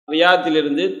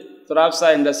ரியாத்திலிருந்து துராப்சா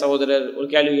என்ற சகோதரர் ஒரு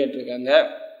கேள்வி கேட்டிருக்காங்க.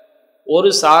 ஒரு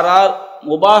சாரார்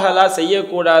முபாகலா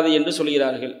செய்யக்கூடாது என்று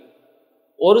சொல்கிறார்கள்.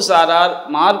 ஒரு சாரார்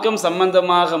மார்க்கம்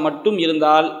சம்பந்தமாக மட்டும்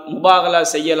இருந்தால் முபாகலா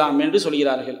செய்யலாம் என்று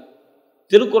சொல்கிறார்கள்.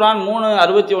 திருக்குரான்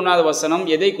 3:61 வசனம்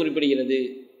எதை குறிப்பிடுகிறது?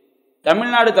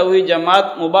 தமிழ்நாடு தௌஹீத்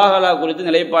ஜமாத் முபாகலா குறித்து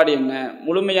நிலைப்பாடு என்ன?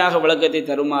 முழுமையாக விளக்கத்தை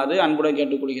தருமாறு அன்புடன்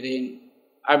கேட்டுக்கொள்கிறேன்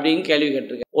அப்படின்னு கேள்வி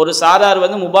கேட்டிருக்கேன். ஒரு சாரார்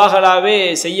முபாகலாவே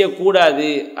செய்யக்கூடாது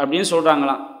அப்படின்னு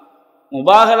சொல்கிறாங்களாம்.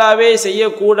 முபாகலாவே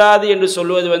செய்யக்கூடாது என்று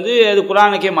சொல்வது அது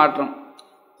குரானுக்கே மாற்றம்.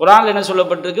 குரானில் என்ன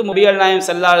சொல்லப்பட்டிருக்கு? நபிகள் நாயகம்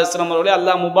ஸல்லல்லாஹு அலைஹி வஸல்லம் அவர்களே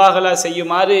அல்லாஹ் முபாகலா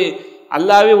செய்யுமாறு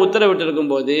அல்லாஹ்வே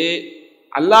உத்தரவிட்டிருக்கும் போது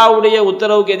அல்லாஹ்வுடைய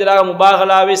உத்தரவுக்கு எதிராக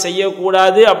முபாகலாவே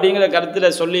செய்யக்கூடாது அப்படிங்கிற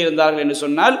கருத்தில் சொல்லி இருந்தார்கள் என்று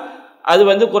சொன்னால்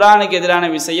அது குரானுக்கு எதிரான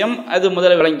விஷயம். அது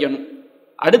முதல்ல விளங்கணும்.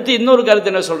 அடுத்து இன்னொரு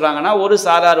கருத்து என்ன சொல்கிறாங்கன்னா, ஒரு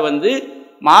சாரார்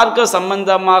மார்க்க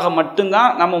சம்பந்தமாக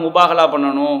மட்டும்தான் நம்ம முபாகலா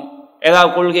பண்ணணும்,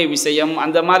 ஏதாவது கொள்கை விஷயம்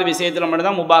அந்த மாதிரி விஷயத்தில்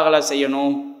மட்டும்தான் முபாகலா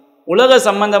செய்யணும், உலக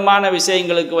சம்பந்தமான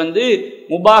விஷயங்களுக்கு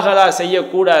முபாகலா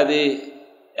செய்யக்கூடாது.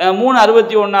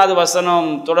 3:61 வசனம்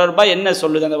தொடர்பாக என்ன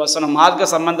சொல்லுது? அந்த வசனம்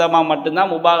மார்க்க சம்பந்தமாக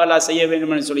மட்டும்தான் முபாகலா செய்ய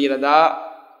வேண்டும் என்று சொல்கிறதா,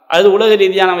 அது உலக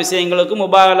ரீதியான விஷயங்களுக்கு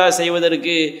முபாகலா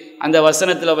செய்வதற்கு அந்த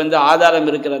வசனத்தில் ஆதாரம்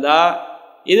இருக்கிறதா?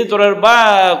 இது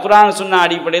தொடர்பாக குரான் சுன்னா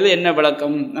அடிப்படையில் என்ன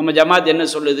விளக்கம், நம்ம ஜமாத் என்ன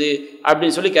சொல்லுது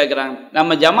அப்படின்னு சொல்லி கேட்குறாங்க.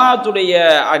 நம்ம ஜமாத்துடைய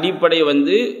அடிப்படை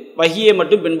வஹியை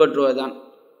மட்டும் பின்பற்றுவதுதான்.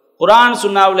 குரான்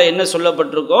சுன்னாவில் என்ன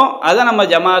சொல்லப்பட்டிருக்கோ அதுதான் நம்ம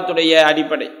ஜமாத்துடைய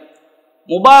அடிப்படை.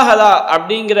 முபாகலா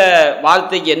அப்படிங்கிற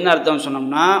வார்த்தைக்கு என்ன அர்த்தம்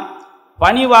சொன்னோம்னா,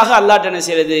 பணிவாக அல்லாஹ்ட்ட என்ன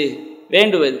செய்கிறது?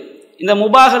 வேண்டுவது. இந்த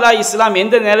முபாகலா இஸ்லாம்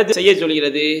எந்த நேரத்தில் செய்ய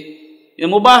சொல்கிறது? இந்த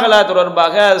முபாகலா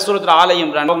தொடர்பாக சூரத்துல் ஆல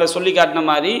இம்ரான் அவங்க சொல்லி காட்டின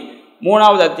மாதிரி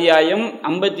 3வது அத்தியாயம்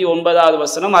 59வது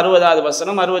வசனம், 60வது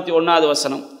வசனம், 61வது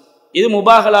வசனம் இது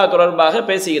முபாகலா தொடர்பாக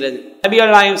பேசுகிறது.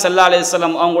 நபிகள் நாயகம் ஸல்லல்லாஹு அலைஹி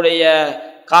வஸல்லம் அவங்களுடைய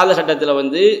காலகட்டத்தில்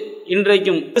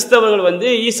இன்றைக்கும் கிறிஸ்தவர்கள்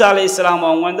ஈசா அலைஹிஸ்ஸலாம்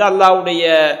அவங்க அல்லாஹ்வுடைய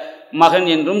மகன்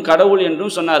என்றும் கடவுள்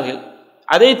என்றும் சொன்னார்கள்.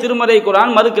 அதே திருமறை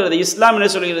குரான் மறுக்கிறது. இஸ்லாம் என்ன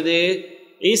சொல்கிறது?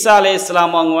 ஈசா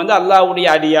அலைஹிஸ்ஸலாம் அவங்க அல்லாஹ்வுடைய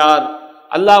அடியார்,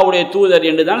 அல்லாஹ்வுடைய தூதர்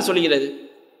என்று தான் சொல்கிறது.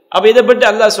 அப்போ இதை பற்றி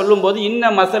அல்லாஹ் சொல்லும்போது இன்ன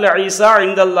மஸல ஈசா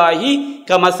இன்தல்லாஹி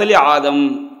க மஸலி ஆதம்,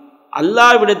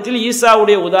 அல்லாஹ்விடத்தில்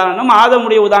ஈசாவுடைய உதாரணம்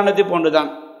ஆதமுடைய உதாரணத்தை போன்றுதான்.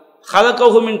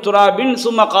 ஹலகஹு மின் துராபின்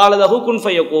சும்ம காலதஹு குன்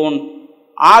ஃபயகூன்,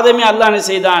 ஆதமே அல்லாஹ் என்ன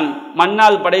செய்தான்?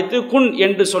 மண்ணால் படைத்து குன்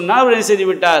என்று சொன்னால் அவர் என்ன செய்து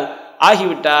விட்டார்?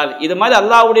 ஆகிவிட்டார். இது மாதிரி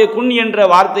அல்லாஹ்வுடைய குன் என்ற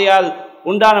வார்த்தையால்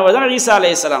உண்டானவர் தான் ஈசா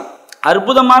அலைஹிஸ்ஸலாம்.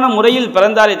 அற்புதமான முறையில்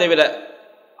பிறந்தாரே தவிர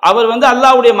அவர்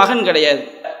அல்லாஹ்வுடைய மகன் கிடையாது,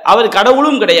 அவர்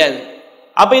கடவுளும் கிடையாது.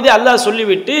 அப்போ இதை அல்லாஹ்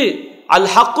சொல்லிவிட்டு அல்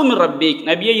ஹக்கு மின் ரப்பிக்,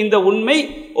 நபியே இந்த உண்மை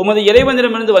உமது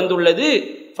இறைவனிடமிருந்து வந்துள்ளது,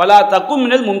 ஃபலா தக்கும்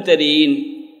மினல் மும்தரீன்,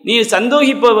 நீ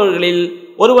சந்தோகிப்பவர்களில்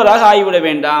ஒருவராக ஆகிவிட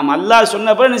வேண்டாம். அல்லாஹ்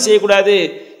சொன்னப்ப என்ன செய்யக்கூடாது?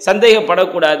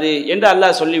 சந்தேகப்படக்கூடாது என்று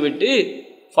அல்லாஹ் சொல்லிவிட்டு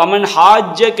ஃபமன்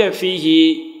ஹாஜ்ஜக ஃபீஹி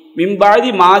மின் பாதி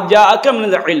மா ஜாஅக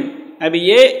மினல் இல்ம்,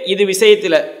 நபியே இது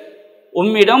விஷயத்தில்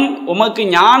உம்மிடம் உமக்கு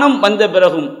ஞானம் வந்த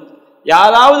பிறகும்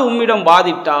யாராவது உம்மிடம்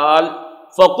வாதிட்டால்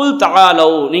ஃபகுல்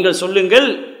தஆலவ், நீங்கள் சொல்லுங்கள்,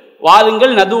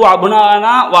 வாருங்கள், நது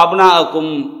அபுனானா வ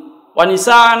அபுனாஅக்கும் வ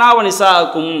நிசானா வ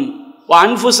நிசாஅக்கும் வ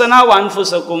அன்ஃபுஸனா வ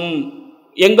அன்ஃபுஸக்கும்,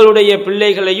 எங்களுடைய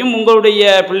பிள்ளைகளையும் உங்களுடைய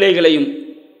பிள்ளைகளையும்,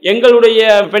 எங்களுடைய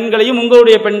பெண்களையும்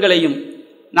உங்களுடைய பெண்களையும்,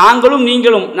 நாங்களும்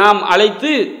நீங்களும் நாம்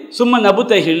அழைத்து சும்ம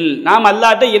நபுத்தஹில், நாம்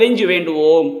அல்லாஹ்ட்ட இறைஞ்சி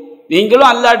வேண்டுவோம்,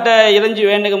 நீங்களும் அல்லாஹ்ட்ட இறைஞ்சி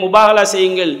வேண்டுங்க, முபாகலா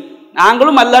செய்யுங்கள்,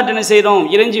 நாங்களும் அல்லாஹ்ட்ட என்ன செய்கிறோம்?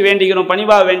 இறைஞ்சி வேண்டுகிறோம்,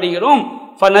 பணிவாக வேண்டுகிறோம்.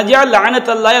 ஃபனஜஅல்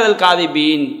லஅனத்தல்லாஹி அலல்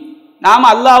காதிபீன், நாம்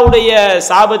அல்லாஹ்வுடைய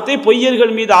சாபத்தை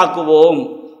பொய்யர்கள் மீது ஆக்குவோம்.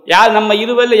 யார் நம்ம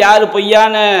இருவரில் யார்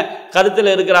பொய்யான கருத்தில்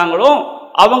இருக்கிறாங்களோ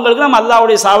அவங்களுக்கு நம்ம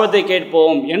அல்லாஹ்வுடைய சாபத்தை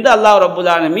கேட்போம் என்று அல்லாஹ்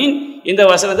ரப்புல் ஆலமீன் இந்த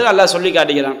வசனத்தில் அல்லாஹ் சொல்லி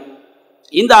காட்டுகிறான்.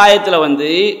 இந்த ஆயத்தில்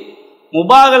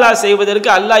முபாகலா செய்வதற்கு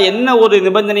அல்லாஹ் என்ன ஒரு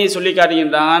நிபந்தனையை சொல்லி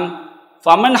காட்டுகின்றான்?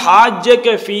 ஃபமன்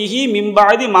ஹாஜ்ஜக ஃபீஹி மின்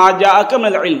பாதி மா ஜாஅக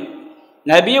மினல் இல்ம்,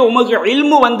 நபியே உமக்கு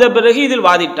இல்மு வந்த பிறகு இதில்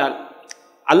வாதிட்டால்,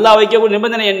 அல்லாஹ் வைக்கக்கூடிய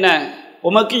நிபந்தனை என்ன?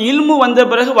 உமக்கு இல்மு வந்த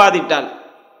பிறகு வாதிட்டால்.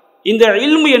 இந்த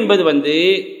இல்மு என்பது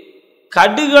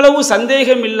கடுகளவு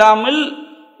சந்தேகம் இல்லாமல்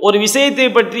ஒரு விஷயத்தை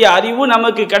பற்றிய அறிவு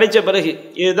நமக்கு கிடைச்ச பிறகு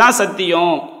இதுதான்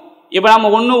சத்தியம். இப்போ நம்ம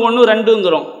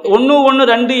 1-1-2ங்கிறோம்.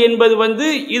 1-1-2 என்பது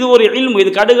இது ஒரு இல்மு,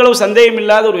 இது கடுகளவு சந்தேகம்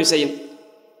இல்லாத ஒரு விஷயம்.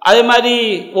 அதே மாதிரி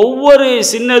ஒவ்வொரு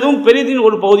சின்னதும் பெரிதின்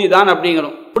ஒரு பகுதி தான்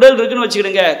அப்படிங்கிறோம். உடல் இருக்குன்னு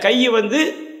வச்சுக்கிடுங்க, கை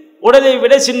உடலை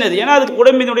விட சின்னது, ஏன்னா அதுக்கு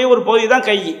உடம்பினுடைய ஒரு பகுதி தான்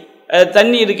கை.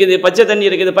 தண்ணி இருக்குது, பச்சை தண்ணி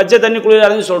இருக்குது, பச்சை தண்ணி குளிராக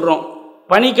இருக்குன்னு சொல்கிறோம்,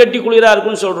 பனி கட்டி குளிராக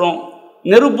இருக்குன்னு சொல்கிறோம்,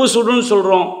 நெருப்பு சுடுன்னு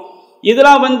சொல்கிறோம்.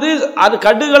 இதெல்லாம் அது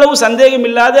கடுகளவு சந்தேகம்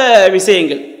இல்லாத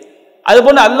விஷயங்கள்.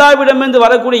 அதுபோன்று அல்லாஹ்விடமிருந்து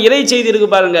வரக்கூடிய இறை செய்தி இருக்கு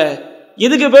பாருங்க,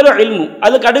 இதுக்கு பேரும் இல்மு,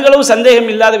 அது கடுகளவு சந்தேகம்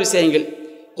இல்லாத விஷயங்கள்.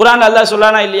 குர்ஆன் அல்லாஹ்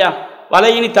சொல்லானா இல்லையா?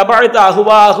 வலையினி தபஅத்த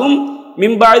அஹ்வாஹும்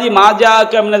மின் பஅதி மா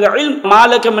ஜாஅக மினல் இல்ம் மா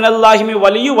லக மினல்லாஹி மின்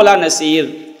வலிய்யி வலா நஸீர்.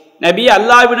 நபி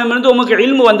அல்லாஹ்விடமிருந்து உங்களுக்கு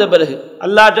இல்மு வந்த பிறகு,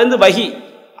 அல்லாஹ்ட்டேருந்து வஹி,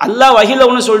 அல்லாஹ் வஹில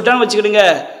ஒன்று சொல்லிட்டான்னு வச்சுக்கிடுங்க,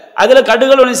 அதில்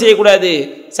கடுகள் ஒன்றும் செய்யக்கூடாது,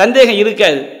 சந்தேகம்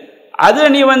இருக்காது.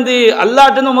 அதில் நீ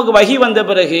அல்லாஹ்ட்டேருந்து உமக்கு வஹி வந்த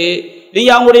பிறகு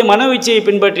நீங்கள் அவங்களுடைய மனோவிச்சையை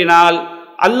பின்பற்றினால்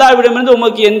அல்லாஹ்விடமிருந்து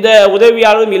உமக்கு எந்த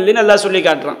உதவியாளரும் இல்லைன்னு அல்லாஹ் சொல்லி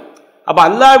காட்டுறான். அப்போ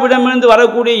அல்லாஹ்விடமிருந்து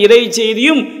வரக்கூடிய இறை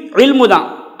செய்தியும் இல்மு தான்.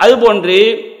 அதுபோன்று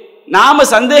நாம்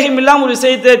சந்தேகம் இல்லாமல் ஒரு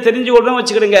விஷயத்தை தெரிஞ்சு கொள்றோம்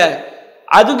வச்சுக்கிடுங்க,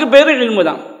 அதுக்கு பேர் இல்மு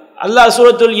தான். அல்லாஹ்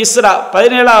சூரத்துல் இஸ்ரா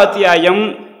 17ஆம் அத்தியாயம்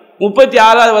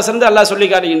 36வது வசனத்தை அல்லாஹ் சொல்லி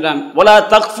காட்டுகின்றான். வலா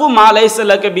தக்ஃபு மா லைஸ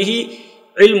லக பிஹி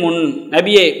இல்முன்.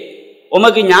 நபியே,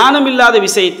 உமக்கு ஞானம் இல்லாத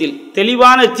விஷயத்தில்,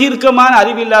 தெளிவான தீர்க்கமான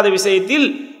அறிவில்லாத விஷயத்தில்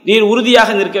நீர் உறுதியாக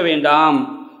நிற்க வேண்டாம்.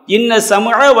 இன்ன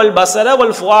சமஅ வல் பஸர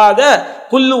வல் ஃபுஆத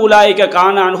குல்லு உலாயிக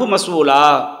கான அன்ஹு மஸ்ஊலா.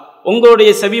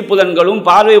 உங்களுடைய செவி புலன்களும்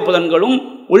பார்வை புலன்களும்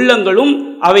உள்ளங்களும்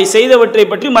அவை செய்தவற்றை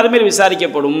பற்றி மறுமையில்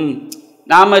விசாரிக்கப்படும்.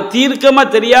 நாம்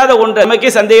தீர்க்கமாக தெரியாத ஒன்று நமக்கே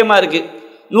சந்தேகமாக இருக்குது,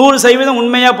 100%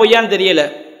 உண்மையாக பொய்யான்னு தெரியலை,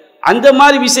 அந்த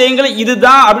மாதிரி விஷயங்களை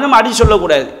இதுதான் அப்படின்னு நம்ம அடி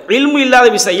சொல்லக்கூடாது. இல்மு இல்லாத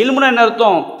விஷயம், இல்முன்னு என்ன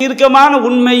அர்த்தம்? தீர்க்கமான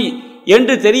உண்மை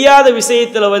என்று தெரியாத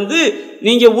விஷயத்தில்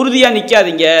நீங்கள் உறுதியாக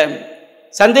நிற்காதீங்க.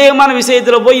 சந்தேகமான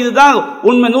விஷயத்தில் போய் இதுதான்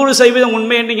உண்மை 100%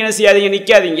 உண்மை என்று என்ன செய்யாதீங்க,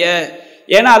 நிற்காதீங்க.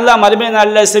 ஏன்னா அல்லாஹ் மறுமை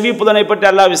நாளில் செவி புலனை பற்றி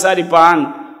அல்லாஹ் விசாரிப்பான்,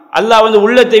 அல்லாஹ்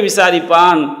உள்ளத்தை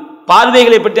விசாரிப்பான்,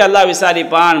 பார்வைகளை பற்றி அல்லாஹ்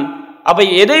விசாரிப்பான். அப்போ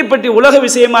எதை பற்றி உலக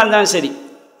விஷயமா இருந்தாலும் சரி,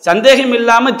 சந்தேகம்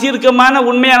இல்லாமல் தீர்க்கமான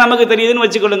உண்மையாக நமக்கு தெரியுதுன்னு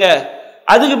வச்சுக்கொள்ளுங்க,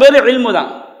 அதுக்கு பேர் இல்மு தான்.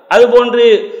 அதுபோன்று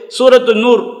சூரத்து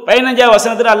நூர் 15ஆம்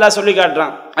வசனத்தில் அல்லாஹ் சொல்லி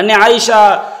காட்டுறான். அன்னை ஆயிஷா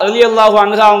ரலியல்லாஹு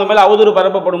அன்ஹா அவங்க மேலே அவதூறு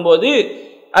பரப்பப்படும் போது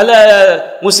அதில்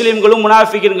முஸ்லீம்களும்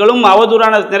முனாஃபிகீன்களும்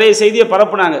அவதூறான நிறைய செய்தியை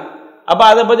பரப்புனாங்க. அப்போ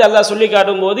அதை பற்றி அல்லாஹ் சொல்லி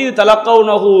காட்டும் போது, இது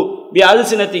தலக்கவுனஹு பி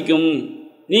அல்சினத்திக்கும்,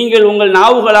 நீங்கள் உங்கள்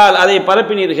நாவுகளால் அதை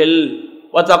பரப்பினீர்கள்.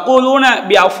 வ தக்கூலூன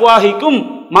பி அஃப்வாஹிக்கும்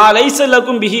மா லைஸ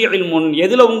லக்கும் பிஹி இல்முன்.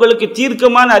 எதில் உங்களுக்கு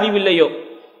தீர்க்கமான அறிவில்லையோ,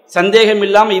 சந்தேகம்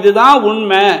இல்லாமல் இதுதான்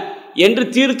உண்மை என்று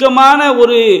தீர்க்கமான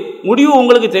ஒரு முடிவு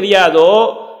உங்களுக்கு தெரியாதோ,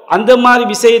 அந்த மாதிரி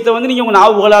விஷயத்தை நீங்கள் உங்கள்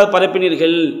நாவுகளால்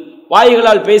பரப்பினீர்கள்,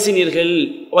 வாய்களால் பேசினீர்கள்.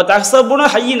 தஹ்சபுன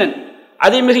ஹய்யினன்,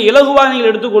 அதை மிக இலகுவாக நீங்கள்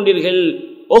எடுத்துக்கொண்டீர்கள்.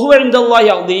 ஒஹுவ இன்தல்லாஹி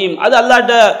அஸீம், அது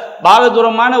அல்லாஹ்ட்ட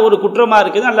பாரதூரமான ஒரு குற்றமாக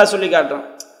இருக்குதுன்னு அல்லாஹ் சொல்லி காட்டுறான்.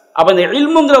 அப்போ இந்த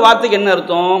இல்முங்கிற வார்த்தைக்கு என்ன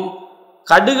அர்த்தம்?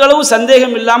 கடுகளவு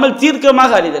சந்தேகம் இல்லாமல்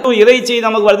தீர்க்கமாக அறிதல். இறை செய்தி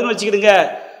நமக்கு வருதுன்னு வச்சுக்கிடுங்க,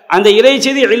 அந்த இறை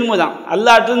செய்தி இல்மு தான்.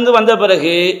 அல்லாஹ்ட்டிருந்து வந்த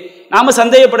பிறகு நாம்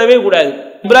சந்தேகப்படவே கூடாது.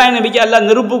 இப்ராஹிம் நபிக்கு அல்லாஹ்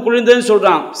நெருப்பு குளிர்ந்ததுன்னு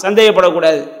சொல்கிறான்,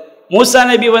 சந்தேகப்படக்கூடாது. மூசா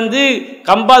நபி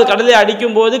கம்பால் கடலை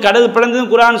அடிக்கும் போது கடல்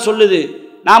பிளந்ததுன்னு குர்ஆன் சொல்லுது,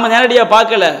 நாம் நேரடியாக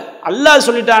பார்க்கல, அல்லாஹ்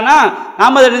சொல்லிட்டானா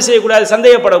நாம் அதை என்ன செய்யக்கூடாது,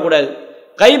 சந்தேகப்படக்கூடாது.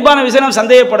 கைப்பான விஷயம் நாம்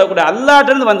சந்தேகப்படக்கூடாது.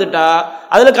 அல்லாஹ்ட்டிருந்து வந்துட்டா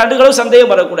அதில் கடுகளவு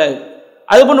சந்தேகம் வரக்கூடாது.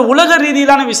 அதுபோன்று உலக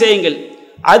ரீதியிலான விஷயங்கள்,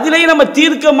 அதுலேயும் நம்ம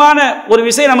தீர்க்கமான ஒரு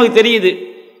விஷயம் நமக்கு தெரியுது,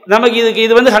 நமக்கு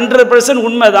இது 100%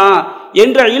 உண்மைதான்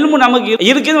என்ற இல்மு நமக்கு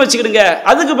இருக்குன்னு வச்சுக்கிடுங்க,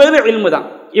 அதுக்கு பேர் இல்மு தான்.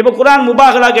 இப்போ குர்ஆன்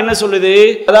முபாஹலாக்கு என்ன சொல்லுது?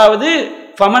 அதாவது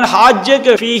ஃபமன்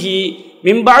ஹாஜ்ஜக ஃபீஹி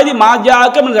மின் பஅதி மா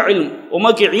ஜாஅக மினல் இல்ம்,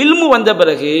 உமக்கு இல்மு வந்த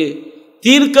பிறகு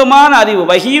தீர்க்கமான அறிவு,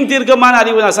 வஹியும் தீர்க்கமான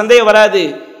அறிவு தான், சந்தேகம் வராது.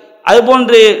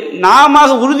 அதுபோன்று நாம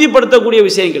உறுதிப்படுத்தக்கூடிய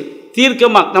விஷயங்கள்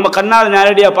தீர்க்கமாக நம்ம கண்ணால்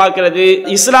நேரடியாக பார்க்கறது.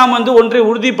 இஸ்லாம் ஒன்றை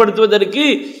உறுதிப்படுத்துவதற்கு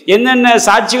என்னென்ன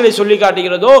சாட்சிகளை சொல்லி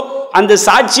காட்டுகிறதோ அந்த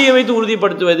சாட்சியை வைத்து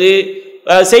உறுதிப்படுத்துவது,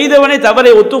 செய்தவனை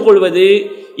தவறை ஒத்துக்கொள்வது,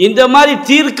 இந்த மாதிரி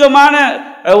தீர்க்கமான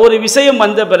ஒரு விஷயம்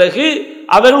வந்த பிறகு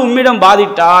அவர்கள் உம்மிடம்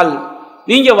பாதித்தால்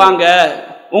நீங்கள் வாங்க,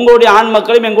 உங்களுடைய ஆண்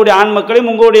மக்களையும் எங்களுடைய ஆண் மக்களையும்,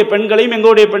 உங்களுடைய பெண்களையும்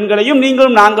எங்களுடைய பெண்களையும்,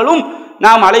 நீங்களும் நாங்களும்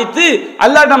நாம் அழைத்து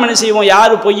அல்லாஹ் நம்ம என்ன செய்வோம்,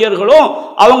 யார் பொய்யர்களோ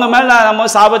அவங்க மேலே நம்ம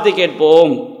சாபத்தை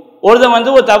கேட்போம்.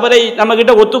 ஒருத்தன் ஒரு தவறை நம்ம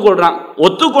கிட்ட ஒத்துக்கொள்றான்,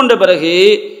 ஒத்துக்கொண்ட பிறகு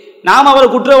நாம் அவரை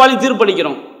குற்றவாளி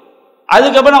தீர்ப்பளிக்கிறோம்.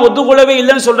 அதுக்கப்புறம் நான் ஒத்துக்கொள்ளவே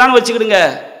இல்லைன்னு சொல்றான்னு வச்சுக்கிடுங்க,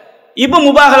 இப்போ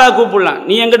முபாஹலா கூப்பிடலாம்,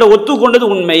 நீ என்கிட்ட ஒத்துக்கொண்டது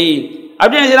உண்மை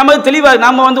அப்படின்னு நமக்கு தெளிவாக,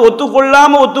 நாம்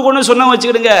ஒத்துக்கொள்ளாமல் ஒத்துக்கொண்டு சொன்னோம்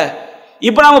வச்சுக்கிடுங்க,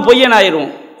 இப்போ நாம் பொய்யன் ஆயிரும்.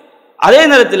 அதே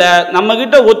நேரத்தில் நம்ம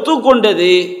கிட்ட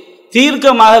ஒத்துக்கொண்டது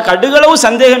தீர்க்கமாக கடுகளவு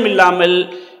சந்தேகம் இல்லாமல்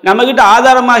நம்மகிட்ட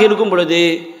ஆதாரமாக இருக்கும் பொழுது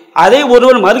அதை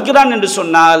ஒருவன் மறுக்கிறான் என்று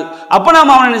சொன்னால் அப்போ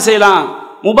நாம் அவனை என்ன செய்யலாம்,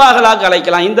 முபாஹலாக்கு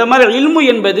அழைக்கலாம். இந்த மாதிரி இல்மு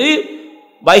என்பது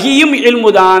வஹியும் இல்மு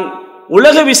தான்.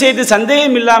 உலக விஷயத்து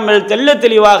சந்தேகம் இல்லாமல் தெள்ள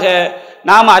தெளிவாக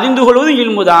நாம் அறிந்து கொள்வதும்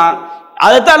இல்மு தான்.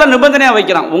 அதைத்தான் நிபந்தனையாக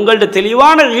வைக்கிறான், உங்கள்ட்ட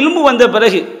தெளிவான இல்மு வந்த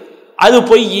பிறகு அது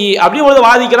பொய் அப்படின்னு ஒரு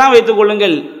வாதிக்கிறான் வைத்துக்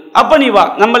கொள்ளுங்கள், அப்போ நீ வா,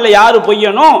 நம்மள யார்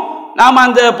பொய்யனோ நாம்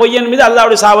அந்த பொய்யன் மீது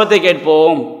அல்லாஹ்வுடைய சாபத்தை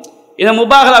கேட்போம். இந்த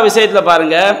முபாஹலா விஷயத்தில்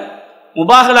பாருங்க,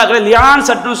 முபாஹலாக்களை லியான்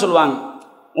சட்டம்னு சொல்லுவாங்க.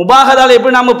 முபாஹலால்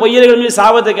எப்படி நம்ம பொய்யர்கள் மீது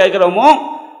சாபத்தை கேட்குறோமோ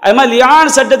அது மாதிரி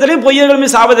லியான் சட்டத்திலையும் பொய்யர்கள்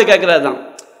மீது சாபத்தை கேட்கறது தான்.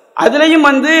 அதுலேயும்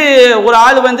ஒரு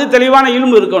ஆள் தெளிவான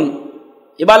இல்மு இருக்கணும்.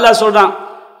 இப்போ அல்லாஹ் சொல்கிறான்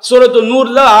சூரத்து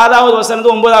நூறில் 6வது வசனம்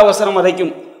 9வது வசனம்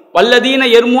வரைக்கும், வல்லதீன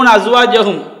எர்மூன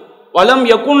அஸ்வாஜஹும் வலம்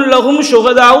யகுன் லஹும்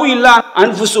ஷுஹதாவு இல்லா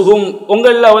அன்ஃபுசுஹும்,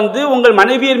 உங்களில் உங்கள்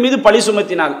மனைவியர் மீது பழி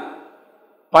சுமத்தினால்,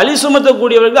 பழி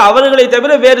சுமத்தக்கூடியவர்கள் அவர்களை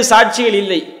தவிர வேறு சாட்சிகள்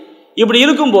இல்லை. இப்படி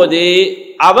இருக்கும்போது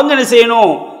அவங்க என்ன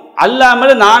செய்யணும், அல்லாஹ்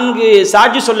மேல 4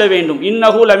 சாட்சி சொல்ல வேண்டும்.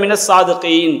 இன்னஹு லமினஸ்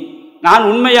சாதிகீன், நான்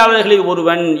உண்மையாளர்களில்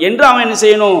ஒருவன் என்று அவன் என்ன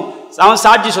செய்யணும், அவன்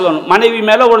சாட்சி சொல்லணும். மனைவி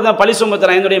மேல ஒருத்தன் பழி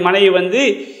சுமத்துறான், என்னுடைய மனைவி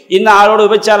இந்த ஆளோட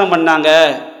விபச்சாரம் பண்ணாங்க,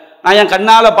 நான் என்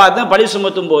கண்ணால பார்த்தேன். பழி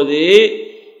சுமத்தும் போது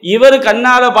இவர்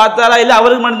கண்ணால பார்த்தாரா இல்லை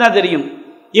அவருக்கு மட்டும்தான் தெரியும்.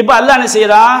 இப்போ அல்லாஹ் என்ன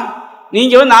செய்யறான்,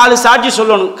 நீங்க 4 சாட்சி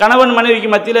சொல்லணும். கணவன் மனைவிக்கு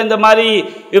மத்தியில் இந்த மாதிரி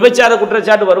விபச்சார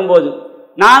குற்றச்சாட்டு வரும்போது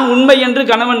நான் உண்மை என்று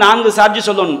கணவன் 4 சாட்சி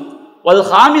சொல்லணும். வல்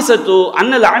ஹாமிசத்து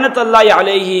அன்னல் லஅனத்துல்லாஹி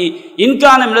அலைஹி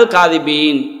இன்கான மினல்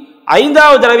காதிபீன்,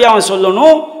 5வது தடவை அவன்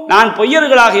சொல்லணும், நான்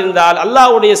பொய்யர்களாக இருந்தால்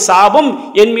அல்லாஹ்வுடைய சாபம்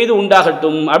என் மீது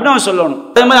உண்டாகட்டும் அப்படின்னு அவன் சொல்லணும்.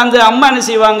 அதே மாதிரி அந்த அம்மா என்ன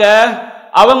செய்வாங்க,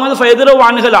 அவங்க ஃபயதுரு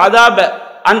அன்ஹல் அதாப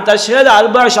அன் தஷ்ஹத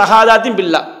அர்பா ஷஹாதாத்தின்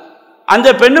பில்லா, அந்த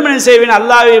பெண்ணும் என்ன செய்வேன்,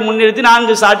 அல்லாஹ்வை முன்னிறுத்தி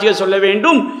 4 சாட்சிகள் சொல்ல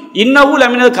வேண்டும். இன்னஹு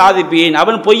லமினல் காதிபீன்,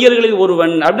 அவன் பொய்யர்களில்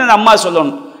ஒருவன் அப்படின்னு அந்த அம்மா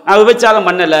சொல்லணும். நான் விபச்சாரம்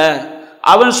பண்ணல,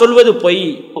 அவன் சொல்வது பொய்.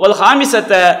 வல்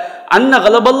ஹாமிசத்த அன்ன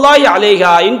கலபல்லாஹி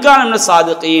அலைஹா இன்கான மினஸ்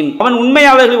சாதிகீன், அவன்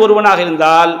உண்மையாளர்களில் ஒருவனாக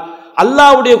இருந்தால்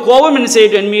அல்லாஹ்வுடைய கோபம் என்ன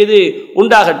செய்யட்டும், என் மீது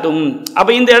உண்டாகட்டும். அப்ப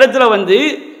இந்த இடத்துல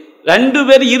 2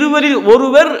 பேர், இருவரில்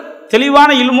ஒருவர்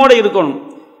தெளிவான இல்மோட இருக்கணும்.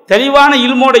 தெளிவான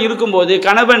இல்மோட இருக்கும்போது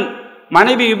கணவன்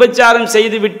மனைவி விபச்சாரம்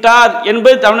செய்து விட்டார்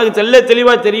என்பது அவனுக்கு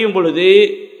தெளிவாக தெரியும் பொழுது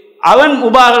அவன்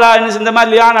முபாகலா இந்த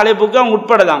மாதிரி லியான் அழைப்புக்கு அவன்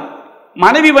உட்படலாம்.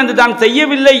 மனைவி தான்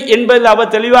செய்யவில்லை என்பதில்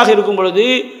அவள் தெளிவாக இருக்கும் பொழுது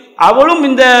அவளும்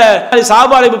இந்த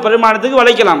சாப அழைப்பு பெருமானத்துக்கு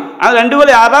வளைக்கலாம். அது 2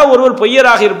 பேர் யாராவது ஒருவர்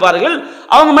பொய்யராக இருப்பார்கள்,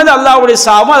 அவங்க மேலே அல்லாஹ்வுடைய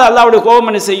சாபம், அது அல்லாஹ்வுடைய கோபம்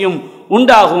என்ன செய்யும்,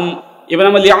 உண்டாகும். இப்போ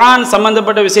நம்ம லியான்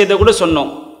சம்பந்தப்பட்ட விஷயத்தை கூட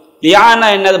சொன்னோம். லியானா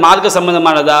என்னது, மார்க்க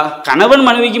சம்பந்தமானதா, கணவன்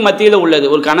மனைவிக்கு மத்தியில் உள்ளது.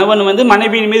 ஒரு கணவன்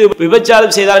மனைவியின் மீது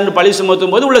விபச்சாரம் செய்தார் என்று பழி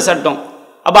சுமத்தும் போது உள்ள சட்டம்.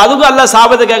 அப்போ அதுக்கும் அல்லாஹ்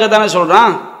சாபத்தை கேட்கத்தானே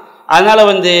சொல்றான். அதனால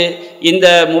இந்த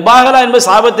முபாகலா என்பது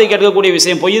சாபத்தை கேட்கக்கூடிய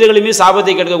விஷயம், பொய்யர்களின் மீது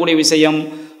சாபத்தை கேட்கக்கூடிய விஷயம்.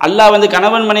 அல்லாஹ்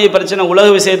கணவன் மனைவி பிரச்சனை உலக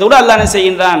விஷயத்தை கூட அல்லாஹ் என்ன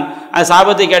செய்கின்றான், அது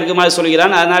சாபத்தை கேட்குமாறு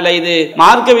சொல்கிறான். அதனால இது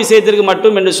மார்க்க விஷயத்திற்கு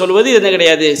மட்டும் என்று சொல்வது இது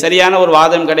கிடையாது, சரியான ஒரு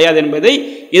வாதம் கிடையாது என்பதை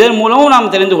இதன் மூலமும்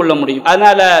நாம் தெரிந்து கொள்ள முடியும்.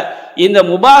 அதனால இந்த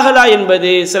முபாகலா என்பது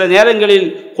சில நேரங்களில்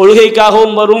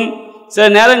கொள்கைக்காகவும் வரும், சில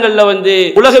நேரங்களில்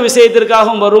உலக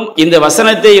விஷயத்திற்காகவும் வரும். இந்த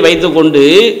வசனத்தை வைத்துக்கொண்டு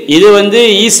இது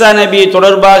ஈசா நபி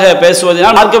தொடர்பாக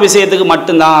பேசுவதனால் மார்க்க விஷயத்துக்கு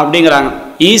மட்டும்தான் அப்படிங்கிறாங்க.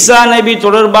 ஈசா நபி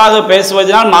தொடர்பாக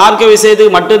பேசுவதனால் மார்க்க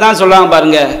விஷயத்துக்கு மட்டும்தான் சொல்றாங்க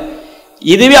பாருங்க.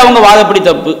 இதுவே அவங்க வாதப்படி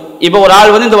தப்பு. இப்போ ஒரு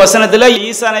ஆள் இந்த வசனத்துல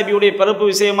ஈசா நபியுடைய பிறப்பு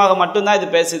விஷயமாக மட்டும்தான் இது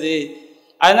பேசுது,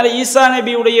 அதனால ஈசா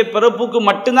நபியுடைய பிறப்புக்கு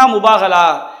மட்டும்தான் முபாகலா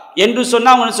என்று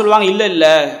சொன்னா அவங்க சொல்லுவாங்க, இல்ல இல்ல,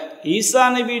 ஈசா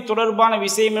நபி தொடர்பான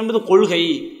விஷயம் என்பது கொள்கை.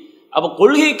 அப்போ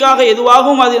கொள்கைக்காக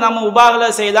எதுவாகவும் அது நம்ம முபாகலா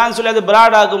செய்யலான்னு சொல்லி அதை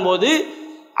பிராட் ஆக்கும் போது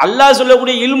அல்லாஹ்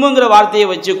சொல்லக்கூடிய இல்முங்கிற வார்த்தையை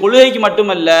வச்சு கொள்கைக்கு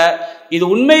மட்டுமல்ல, இது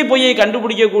உண்மை பொய்யை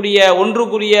கண்டுபிடிக்கக்கூடிய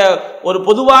ஒன்றுக்குரிய ஒரு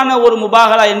பொதுவான ஒரு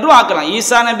முபாகலா என்றும் ஆக்கலாம்.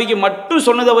 ஈசா நபிக்கு மட்டும்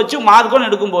சொன்னதை வச்சு மார்க்கம்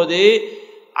எடுக்கும்போது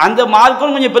அந்த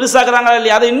மார்க்கம் கொஞ்சம் பெருசாக்குறாங்களா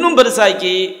இல்லையா, அதை இன்னும்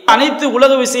பெருசாக்கி அனைத்து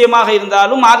உலக விஷயமாக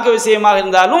இருந்தாலும் மார்க்க விஷயமாக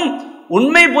இருந்தாலும்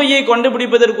உண்மை பொய்யை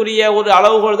கண்டுபிடிப்பதற்குரிய ஒரு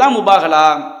அளவுகோல் தான் முபாகலா.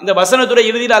 இந்த வசனத்துடைய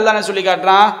இறுதியில் அல்லாஹ் என்ன சொல்லி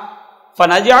காட்டுறான்,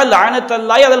 ஃபனஜஅல்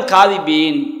லஅனத்தல்லாஹி அலல்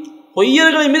காதிபீன்,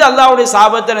 பொய்யர்களின் மீது அல்லாஹ்வுடைய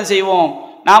சாபத்தை என்ன செய்வோம்,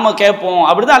 நாம கேட்போம்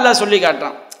அப்படிதான் அல்லாஹ் சொல்லி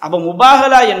காட்டுறான். அப்ப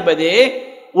முபாகலா என்பது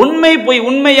உண்மை பொய்,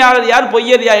 உண்மையாளர் யார்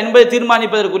பொய்யர் யார் என்பதை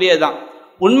தீர்மானிப்பதற்குரியதுதான்.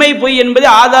 உண்மை பொய் என்பதை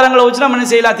ஆதாரங்களை வச்சு நம்ம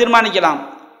என்ன செய்யலாம், தீர்மானிக்கலாம்.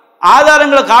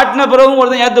 ஆதாரங்களை காட்டின பிறகும்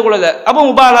ஒருத்தன் ஏற்றுக்கொள்ளல, அப்போ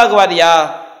முபாகலாக்கு வாரியா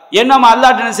என்ன நம்ம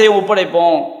அல்லாஹ்ட்ட என்ன செய்வோம்,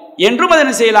 ஒப்படைப்போம் என்றும் அதை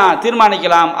என்ன செய்யலாம்,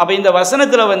 தீர்மானிக்கலாம். அப்ப இந்த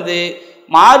வசனத்துல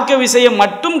மார்க்க விஷயம்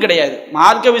மட்டும் கிடையாது,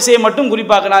 மார்க்க விஷயம் மட்டும்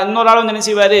குறிப்பாக்கலாம். இன்னொரு ஆள் என்ன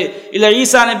செய்வாரு, இல்ல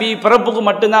ஈசா நபி பிறப்புக்கு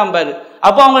மட்டும்தான் பாரு,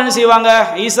 அப்போ அவங்க என்ன செய்வாங்க,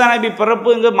 ஈசா நபி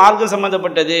பிறப்புங்க மார்க்கம்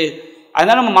சம்பந்தப்பட்டது,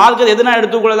 அதனால நம்ம மார்க்கத்தை எதனா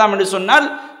எடுத்துக்கொள்ளலாம் என்று சொன்னால்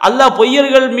அல்லாஹ்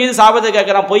பொய்யர்கள் மீது சாபத்தை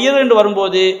கேட்கிறான். பொய்யர்கள் என்று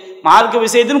வரும்போது மார்க்க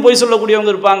விஷயத்திலும் பொய்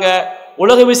சொல்லக்கூடியவங்க இருப்பாங்க,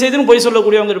 உலக விஷயத்திலும் பொய்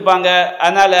சொல்லக்கூடியவங்க இருப்பாங்க.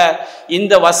 அதனால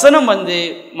இந்த வசனம்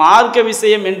மார்க்க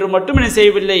விஷயம் என்று மட்டும் என்ன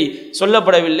செய்யவில்லை,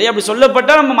 சொல்லப்படவில்லை. அப்படி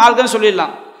சொல்லப்பட்டால் நம்ம மார்க்கம்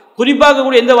சொல்லிடலாம்,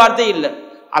 குறிப்பாகக்கூடிய எந்த வார்த்தையும் இல்லை.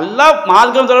 அல்லாஹ்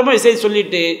மார்க்கம் தொடர்பாக விஷயம்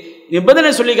சொல்லிட்டு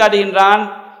நிபந்தனை சொல்லி காட்டுகின்றான்.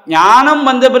 ஞானம்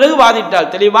வந்த பிறகு வாதிட்டால்,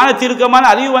 தெளிவான தீர்க்கமான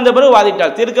அறிவு வந்த பிறகு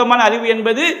வாதிட்டால், தீர்க்கமான அறிவு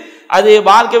என்பது அது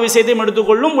மார்க்க விஷயத்தையும்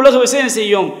எடுத்துக்கொள்ளும், உலக விஷயம்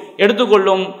செய்யும்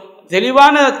எடுத்துக்கொள்ளும்.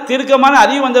 தெளிவான தீர்க்கமான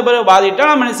அறிவு வந்த பிறகு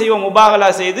வாதிட்டால் நம்ம என்ன செய்வோம், முபாகலா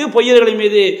செய்து பொய்யர்களின்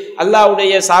மீது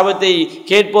அல்லாஹ்வுடைய சாபத்தை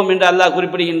கேட்போம் என்று அல்லாஹ்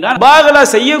குறிப்பிடுகின்றான். முபாகலா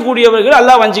செய்யக்கூடியவர்கள்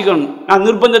அல்லாஹ் வஞ்சிக்கணும். நான்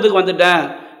நிர்பந்தத்துக்கு வந்துட்டேன்,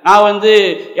 நான்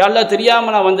எல்லாம்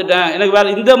தெரியாமல் நான் வந்துட்டேன், எனக்கு வேற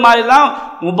இந்த மாதிரிலாம்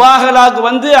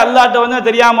முபாகலாக்கு அல்லாட்ட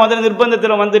தெரியாமல்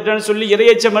நிர்பந்தத்தில் வந்துட்டேன்னு சொல்லி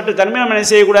இறையச்சமற்ற தன்மை நம்ம என்ன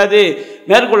செய்யக்கூடாது,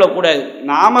 மேற்கொள்ளக்கூடாது.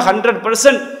 நாம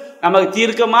 100% நமக்கு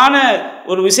தீர்க்கமான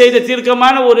ஒரு விஷயத்தை,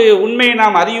 தீர்க்கமான ஒரு உண்மையை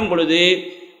நாம் அறியும் பொழுது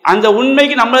அந்த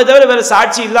உண்மைக்கு நம்மளை தவிர வேறு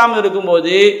சாட்சி இல்லாமல்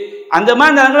இருக்கும்போது அந்த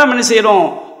மாதிரி நேரங்கள் நம்ம என்ன செய்கிறோம்,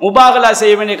 முபாகலா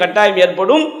செய்ய வேண்டிய கட்டாயம்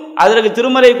ஏற்படும். அதற்கு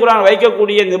திருமறை குர்ஆன்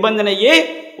வைக்கக்கூடிய நிபந்தனையே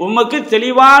உமக்கு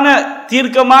தெளிவான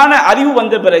தீர்க்கமான அறிவு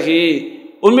வந்த பிறகு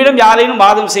உம்மிடம் யாரையும்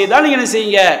வாதம் செய்தால் நீங்கள் என்ன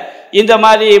செய்யுங்க, இந்த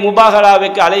மாதிரி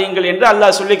முபாகலாவுக்கு அலையுங்கள் என்று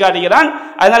அல்லாஹ் சொல்லி காட்டுகிறான்.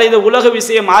 அதனால் இது உலக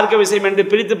விஷயம் மார்க்க விஷயம் என்று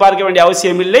பிரித்து பார்க்க வேண்டிய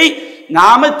அவசியம் இல்லை.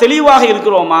 நாம தெளிவாக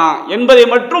இருக்கிறோமா என்பதை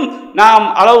மட்டும் நாம்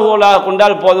அளவுகோலாக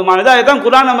கொண்டால் போதுமானது. அதுதான்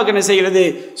குர்ஆன் நமக்கு என்ன செய்கிறது,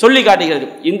 சொல்லி காட்டுகிறது.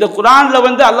 இந்த குர்ஆன்ல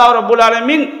அல்லாஹ் ரப்பல்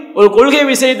ஆலமீன் ஒரு கொள்கை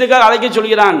விஷயத்துக்காக அழைக்க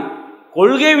சொல்கிறான்.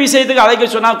 கொள்கை விஷயத்துக்கு அழைக்க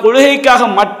சொன்னால் கொள்கைக்காக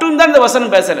மட்டும்தான் இந்த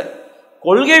வசனம் பேசுற.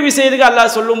 கொள்கை விஷயத்துக்கு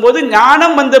அல்லாஹ் சொல்லும் போது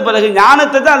ஞானம் வந்த பிறகு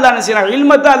ஞானத்தை தான் அல்லாஹ் என்ன செய்யறான்,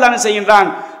 இல்மத்தை அல்லாஹ் என்ன செய்கின்றான்,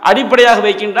 அடிப்படையாக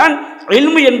வைக்கின்றான்.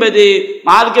 இல்மு என்பது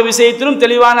மார்க்க விஷயத்திலும்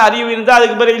தெளிவான அறிவு இருந்தால்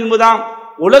அதுக்கு பிறகு இல்மு தான்.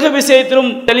 உலக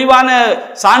விஷயத்திலும் தெளிவான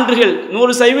சான்றுகள்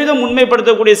 100%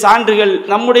 உண்மைப்படுத்தக்கூடிய சான்றுகள்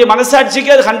நம்முடைய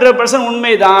மனசாட்சிக்கு அது 100%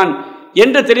 உண்மைதான்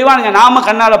என்று தெளிவான நாம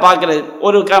கண்ணால பார்க்கிறது.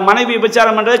 ஒரு மனைவி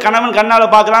விபச்சாரம் பண்றது கணவன் கண்ணால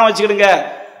பார்க்கலாம்னு வச்சுக்கிடுங்க,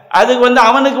 அதுக்கு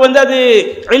அவனுக்கு அது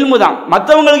இல்மு தான்.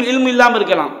 மற்றவங்களுக்கு இல்மு இல்லாமல்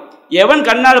இருக்கலாம். எவன்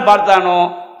கண்ணால் பார்த்தானோ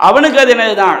அவனுக்கு அது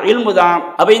என்னதுதான், இல்மு தான்.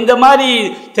 அப்ப இந்த மாதிரி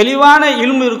தெளிவான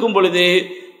இல்மு இருக்கும் பொழுது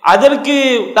அதற்கு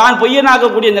தான்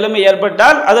பொய்யனாக்கக்கூடிய நிலைமை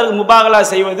ஏற்பட்டால் அதற்கு முபாகலா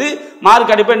செய்வது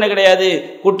மார்க் அடிப்படை என்ன கிடையாது,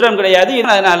 குற்றம் கிடையாது.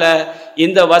 அதனால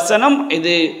இந்த வசனம்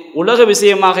இது உலக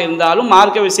விஷயமாக இருந்தாலும்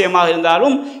மார்க்க விஷயமாக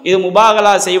இருந்தாலும் இது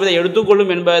முபாகலா செய்வதை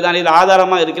எடுத்துக்கொள்ளும் என்பதுதான் இது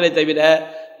ஆதாரமாக இருக்கிறதே தவிர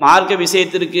மார்க்க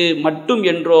விஷயத்திற்கு மட்டும்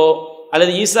என்றோ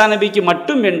அல்லது ஈசா நபிக்கு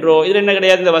மட்டும் என்றோ இதில் என்ன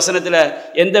கிடையாது, இந்த வசனத்தில்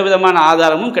எந்த விதமான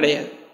ஆதாரமும் கிடையாது.